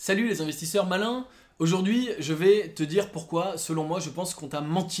Salut les investisseurs malins. Aujourd'hui, je vais te dire pourquoi, selon moi, je pense qu'on t'a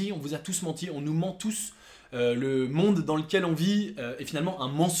menti, on vous a tous menti, on nous ment tous. Le monde dans lequel on vit est finalement un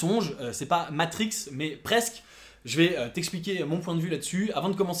mensonge. C'est pas Matrix, mais presque. Je vais t'expliquer mon point de vue là-dessus. Avant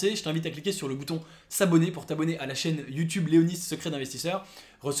de commencer, je t'invite à cliquer sur le bouton s'abonner pour t'abonner à la chaîne YouTube Léonis Secret d'Investisseur,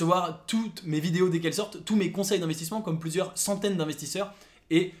 recevoir toutes mes vidéos dès qu'elles sortent, tous mes conseils d'investissement comme plusieurs centaines d'investisseurs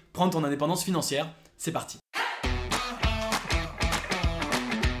et prendre ton indépendance financière. C'est parti.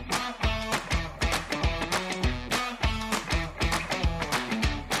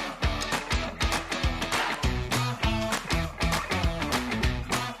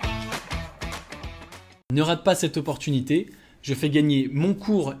 Ne rate pas cette opportunité, je fais gagner mon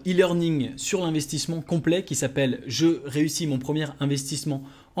cours e-learning sur l'investissement complet qui s'appelle « Je réussis mon premier investissement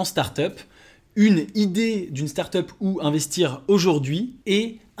en start-up », une idée d'une start-up où investir aujourd'hui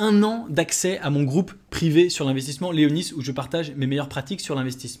et un an d'accès à mon groupe privé sur l'investissement Léonis où je partage mes meilleures pratiques sur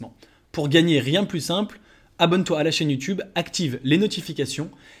l'investissement. Pour gagner, rien de plus simple, abonne-toi à la chaîne YouTube, active les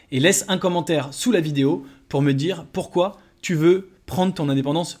notifications et laisse un commentaire sous la vidéo pour me dire pourquoi tu veux prendre ton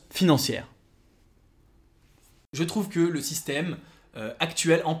indépendance financière. Je trouve que le système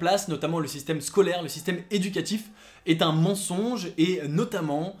actuel en place, notamment le système scolaire, le système éducatif, est un mensonge et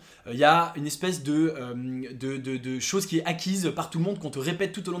notamment il y a une espèce de chose qui est acquise par tout le monde, qu'on te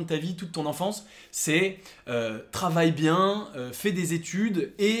répète tout au long de ta vie, toute ton enfance, c'est travaille bien, fais des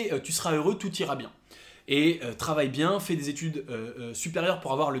études et tu seras heureux, tout ira bien. Et travaille bien, fais des études supérieures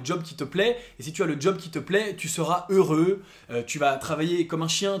pour avoir le job qui te plaît. Et si tu as le job qui te plaît, tu seras heureux. Tu vas travailler comme un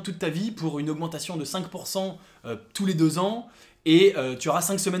chien toute ta vie pour une augmentation de 5% tous les 2 ans. Et tu auras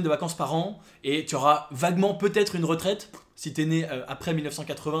 5 semaines de vacances par an. Et tu auras vaguement peut-être une retraite. Si tu es né après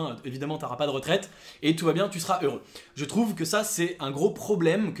 1980, évidemment, tu n'auras pas de retraite. Et tout va bien, tu seras heureux. Je trouve que ça, c'est un gros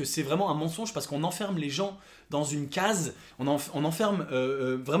problème, que c'est vraiment un mensonge parce qu'on enferme les gens dans une case. On enferme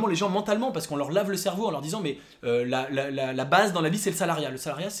vraiment les gens mentalement parce qu'on leur lave le cerveau en leur disant mais la base dans la vie, c'est le salariat. Le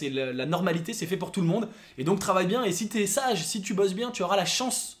salariat, c'est la normalité, c'est fait pour tout le monde. Et donc, travaille bien. Et si tu es sage, si tu bosses bien, tu auras la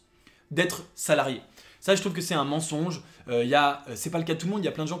chance d'être salarié. Ça, je trouve que c'est un mensonge. C'est pas le cas de tout le monde. Il y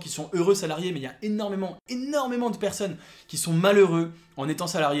a plein de gens qui sont heureux salariés, mais il y a énormément de personnes qui sont malheureux en étant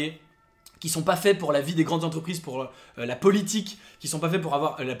salariés, qui sont pas faits pour la vie des grandes entreprises, pour la politique, qui sont pas faits pour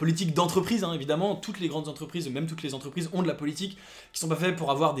avoir la politique d'entreprise, hein, évidemment. Toutes les grandes entreprises, même toutes les entreprises ont de la politique, qui sont pas faits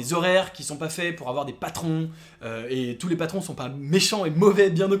pour avoir des horaires, qui sont pas faits pour avoir des patrons. Et tous les patrons sont pas méchants et mauvais,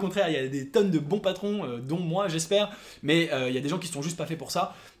 bien au contraire. Il y a des tonnes de bons patrons, dont moi, j'espère. Mais il y a des gens qui sont juste pas faits pour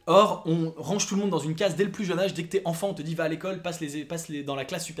ça. Or, on range tout le monde dans une case dès le plus jeune âge. Dès que t'es enfant, on te dit va à l'école, passe dans la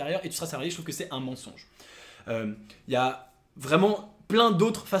classe supérieure et tu seras salarié. Je trouve que c'est un mensonge. Il y a vraiment plein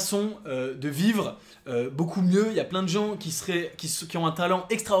d'autres façons de vivre beaucoup mieux. Il y a plein de gens qui ont un talent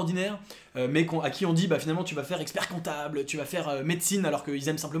extraordinaire, mais à qui on dit bah, finalement tu vas faire expert comptable, tu vas faire médecine alors qu'ils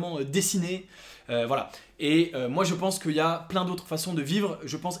aiment simplement dessiner. Voilà. Et moi je pense qu'il y a plein d'autres façons de vivre.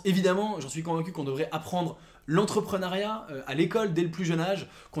 Je pense évidemment, j'en suis convaincu qu'on devrait apprendre l'entrepreneuriat à l'école dès le plus jeune âge,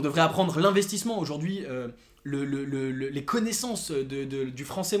 qu'on devrait apprendre l'investissement. Aujourd'hui, les connaissances du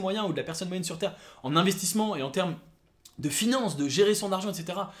français moyen ou de la personne moyenne sur Terre en investissement et en termes de finances, de gérer son argent,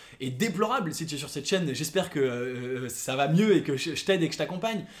 etc. est déplorable. Si tu es sur cette chaîne, j'espère que ça va mieux et que je t'aide et que je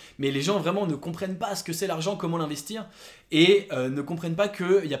t'accompagne. Mais les gens vraiment ne comprennent pas ce que c'est l'argent, comment l'investir et ne comprennent pas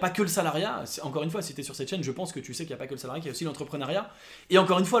qu'il n'y a pas que le salariat. Encore une fois, si tu es sur cette chaîne, je pense que tu sais qu'il n'y a pas que le salariat, qu'il y a aussi l'entrepreneuriat. Et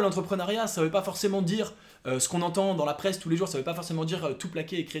encore une fois, l'entrepreneuriat, ça ne veut pas forcément dire ce qu'on entend dans la presse tous les jours, ça ne veut pas forcément dire tout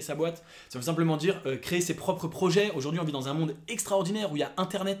plaquer et créer sa boîte. Ça veut simplement dire créer ses propres projets. Aujourd'hui, on vit dans un monde extraordinaire où il y a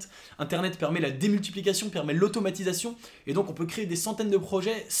Internet. Internet permet la démultiplication, permet l'automatisation. Et donc on peut créer des centaines de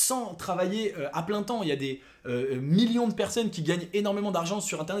projets sans travailler à plein temps. Il y a des millions de personnes qui gagnent énormément d'argent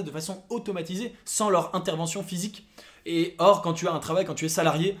sur Internet de façon automatisée, sans leur intervention physique. Et or, quand tu as un travail, quand tu es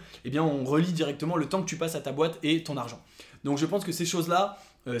salarié, eh bien on relie directement le temps que tu passes à ta boîte et ton argent. Donc je pense que ces choses-là,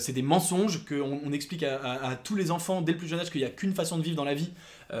 c'est des mensonges qu'on explique à tous les enfants dès le plus jeune âge qu'il n'y a qu'une façon de vivre dans la vie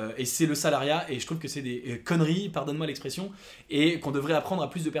et c'est le salariat. Et je trouve que c'est des conneries, pardonne-moi l'expression, et qu'on devrait apprendre à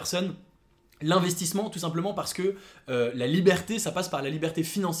plus de personnes l'investissement, tout simplement parce que la liberté, ça passe par la liberté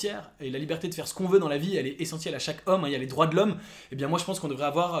financière et la liberté de faire ce qu'on veut dans la vie, elle est essentielle à chaque homme, hein, il y a les droits de l'homme. Et bien moi je pense qu'on devrait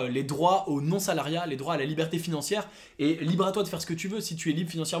avoir les droits au non-salariat, les droits à la liberté financière et libre à toi de faire ce que tu veux. Si tu es libre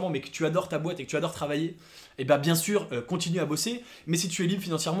financièrement mais que tu adores ta boîte et que tu adores travailler, et bien sûr continue à bosser. Mais si tu es libre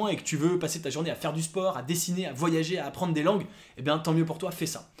financièrement et que tu veux passer ta journée à faire du sport, à dessiner, à voyager, à apprendre des langues, et bien tant mieux pour toi, fais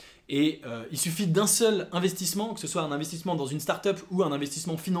ça. Et il suffit d'un seul investissement, que ce soit un investissement dans une start-up ou un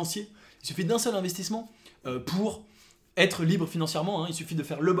investissement financier. Il suffit d'un seul investissement pour être libre financièrement, hein. Il suffit de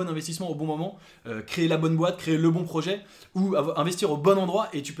faire le bon investissement au bon moment, créer la bonne boîte, créer le bon projet, ou investir au bon endroit,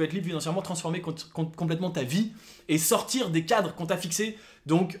 et tu peux être libre financièrement, transformer complètement ta vie, et sortir des cadres qu'on t'a fixés.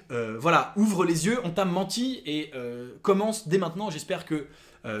 Donc voilà, ouvre les yeux, on t'a menti, et commence dès maintenant. J'espère que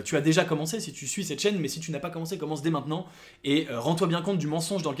tu as déjà commencé si tu suis cette chaîne, mais si tu n'as pas commencé, commence dès maintenant, et rends-toi bien compte du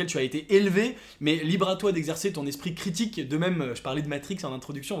mensonge dans lequel tu as été élevé, mais libre à toi d'exercer ton esprit critique. De même, je parlais de Matrix en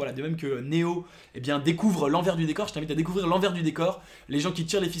introduction, voilà, de même que Neo découvre l'envers du décor, je t'invite à découvrir l'envers du décor, les gens qui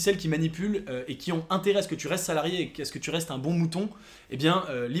tirent les ficelles, qui manipulent, et qui ont intérêt à ce que tu restes salarié et à ce que tu restes un bon mouton.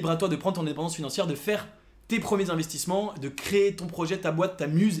 Libre à toi de prendre ton indépendance financière, de faire tes premiers investissements, de créer ton projet, ta boîte, ta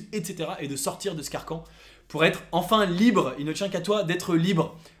muse, etc. et de sortir de ce carcan pour être enfin libre. Il ne tient qu'à toi d'être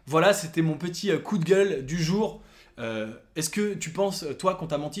libre. Voilà, c'était mon petit coup de gueule du jour. Est-ce que tu penses, toi, qu'on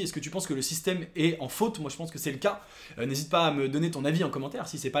t'a menti, est-ce que tu penses que le système est en faute? Moi, je pense que c'est le cas. N'hésite pas à me donner ton avis en commentaire.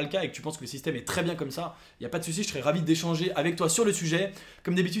 Si c'est pas le cas et que tu penses que le système est très bien comme ça, il n'y a pas de souci, je serais ravi d'échanger avec toi sur le sujet.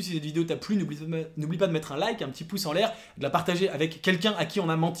 Comme d'habitude, si cette vidéo t'a plu, n'oublie pas de mettre un like, un petit pouce en l'air, de la partager avec quelqu'un à qui on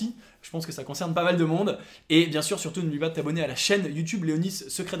a menti. Je pense que ça concerne pas mal de monde. Et bien sûr, surtout, n'oublie pas de t'abonner à la chaîne YouTube Léonis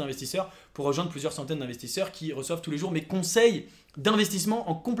Secret d'investisseur pour rejoindre plusieurs centaines d'investisseurs qui reçoivent tous les jours mes conseils d'investissement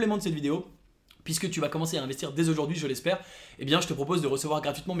en complément de cette vidéo. Puisque tu vas commencer à investir dès aujourd'hui, je l'espère, je te propose de recevoir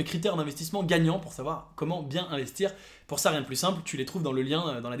gratuitement mes critères d'investissement gagnants pour savoir comment bien investir. Pour ça, rien de plus simple, tu les trouves dans le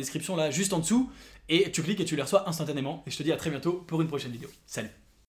lien dans la description là, juste en dessous, et tu cliques et tu les reçois instantanément. Et je te dis à très bientôt pour une prochaine vidéo. Salut!